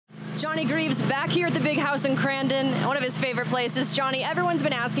Johnny Greaves back here at the big house in Crandon, one of his favorite places. Johnny, everyone's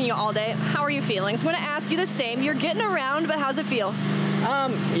been asking you all day, how are you feeling? So I'm going to ask you the same. You're getting around, but how's it feel?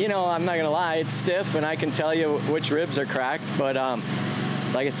 You know, I'm not going to lie, it's stiff, and I can tell you which ribs are cracked. But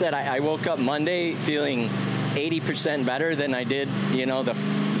like I said, I woke up Monday feeling 80% better than I did, you know, the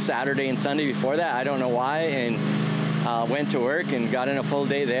Saturday and Sunday before that. I don't know why, and went to work and got in a full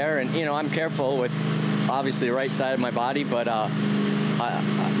day there. And, you know, I'm careful with obviously the right side of my body, but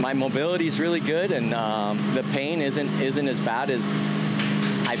my mobility is really good, and the pain isn't as bad as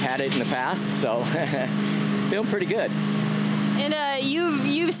I've had it in the past, so feeling pretty good. And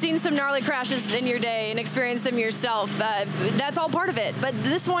you've seen some gnarly crashes in your day and experienced them yourself. That's all part of it, but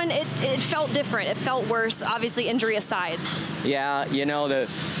this one, it felt different. It felt worse, obviously injury aside. Yeah, you know,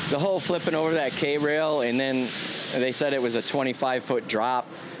 the whole flipping over that K-rail, and then they said it was a 25-foot drop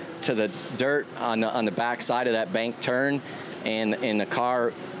to the dirt on the back side of that bank turn, and the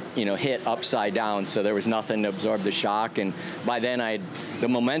car, you know, hit upside down, so there was nothing to absorb the shock, and by then the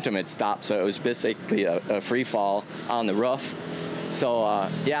momentum had stopped, so it was basically a free fall on the roof. So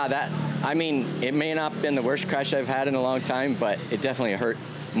yeah, I mean, it may not have been the worst crash I've had in a long time, but it definitely hurt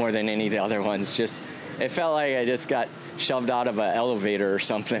more than any of the other ones. It felt like I just got shoved out of an elevator or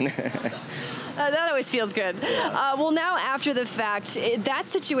something. That always feels good. Well, now after the fact, that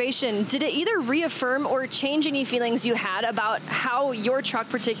situation, did it either reaffirm or change any feelings you had about how your truck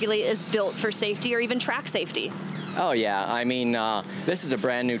particularly is built for safety or even track safety? Oh yeah, I mean, this is a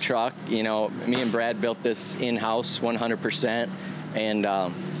brand new truck. You know, me and Brad built this in-house 100%,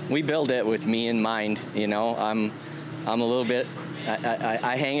 and we build it with me in mind. You know, I'm a little bit,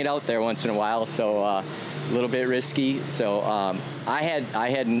 I hang it out there once in a while, so a little bit risky. So I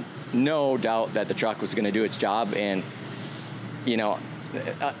had no doubt that the truck was going to do its job, and you know,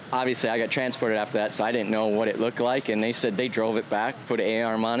 obviously I got transported after that, so I didn't know what it looked like, and they said they drove it back, put an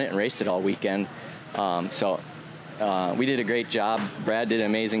A-arm on it, and raced it all weekend. So we did a great job. Brad did an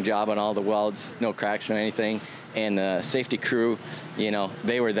amazing job on all the welds, no cracks or anything, and the safety crew, you know,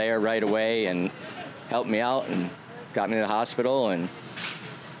 they were there right away and helped me out and got me to the hospital and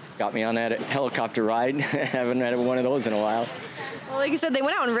got me on that helicopter ride. Haven't had one of those in a while. Well, like you said, they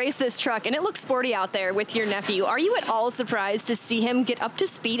went out and raced this truck, and it looked sporty out there with your nephew. Are you at all surprised to see him get up to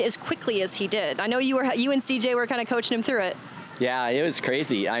speed as quickly as he did? I know you and CJ were kind of coaching him through it. Yeah, it was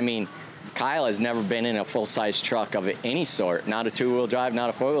crazy. I mean, Kyle has never been in a full-size truck of any sort, not a two-wheel drive, not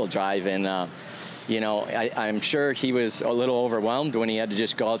a four-wheel drive, and you know, I'm sure he was a little overwhelmed when he had to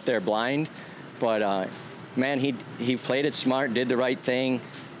just go out there blind, but man, he played it smart, did the right thing,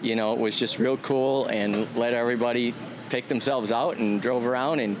 you know, it was just real cool, and let everybody pick themselves out and drove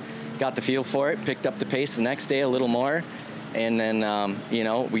around and got the feel for it, picked up the pace the next day a little more, and then you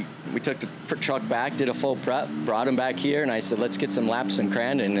know, we took the truck back, did a full prep, brought him back here, and I said, let's get some laps in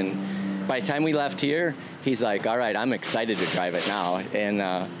Crandon. And by the time we left here, he's like, all right, I'm excited to drive it now,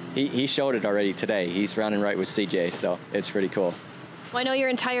 and he showed it already today. He's running right with CJ, so it's pretty cool. Well, I know your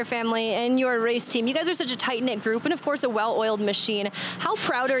entire family and your race team, you guys are such a tight-knit group, and of course a well-oiled machine. How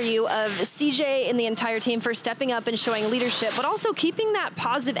proud are you of CJ and the entire team for stepping up and showing leadership, but also keeping that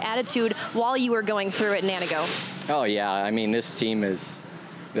positive attitude while you were going through it in Antigo? Oh yeah, I mean, this team they're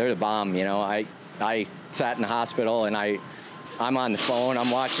the bomb, you know. I sat in the hospital, and I'm on the phone,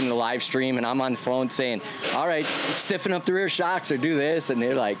 I'm watching the live stream, and I'm on the phone saying, all right, stiffen up the rear shocks or do this, and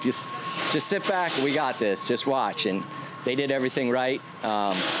they're like, just sit back, we got this, just watch. And they did everything right.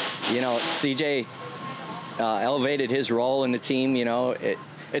 You know, CJ elevated his role in the team. You know,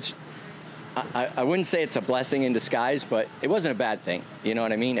 I wouldn't say it's a blessing in disguise, but it wasn't a bad thing. You know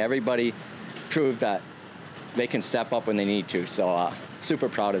what I mean? Everybody proved that they can step up when they need to. So super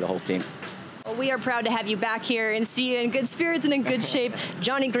proud of the whole team. Well, we are proud to have you back here and see you in good spirits and in good shape.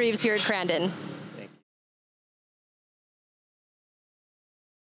 Johnny Greaves here at Crandon.